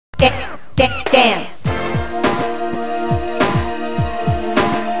dance.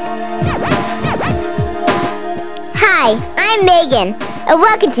 Hi, I'm Megan, and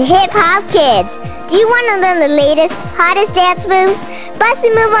welcome to Hop Kidz. Do you want to learn the latest, hottest dance moves? Bust a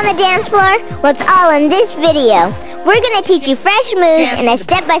move on the dance floor? Well, it's all in this video. We're going to teach you fresh moves in a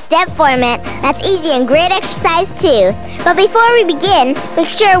step-by-step format that's easy and great exercise too. But before we begin, make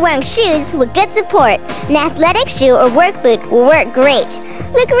sure you're wearing shoes with good support. An athletic shoe or work boot will work great.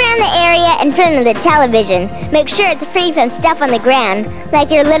 Look around the area in front of the television. Make sure it's free from stuff on the ground, like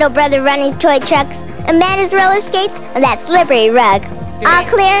your little brother Ronnie's toy trucks, Amanda's roller skates, or that slippery rug. All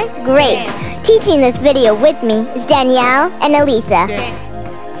clear? Great. Teaching this video with me is Danielle and Elisa.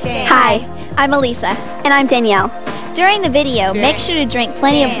 Hi, I'm Elisa. And I'm Danielle. During the video, make sure to drink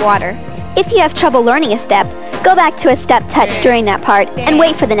plenty of water. If you have trouble learning a step, go back to a step touch during that part and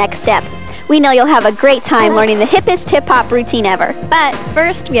wait for the next step. We know you'll have a great time learning the hippest hip-hop routine ever. But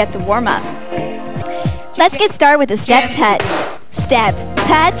first, we have to warm up. Let's get started with a step touch. Step,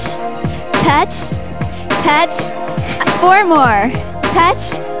 touch, touch, touch. 4 more.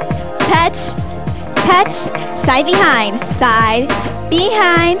 Touch, touch, touch. Side behind, side,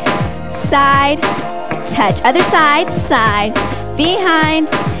 behind, side, touch. Other side, side, behind,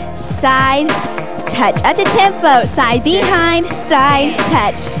 side, touch. Up to tempo. Side behind, side,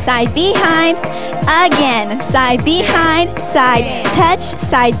 touch. Side behind, again. Side behind, side, touch.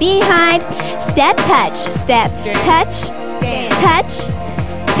 Side behind, step, touch. Step, touch, touch,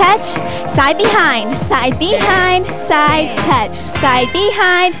 touch. Side behind, side, touch. Side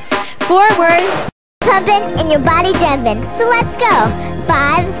behind, forward. Pumping and your body jumping. So let's go.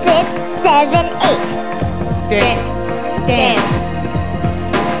 5, 6, 7, 8. Dance. Dance.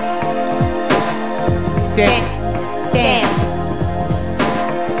 Dance.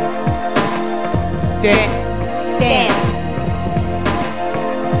 Dance.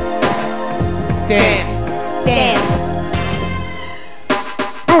 Dance. Dance.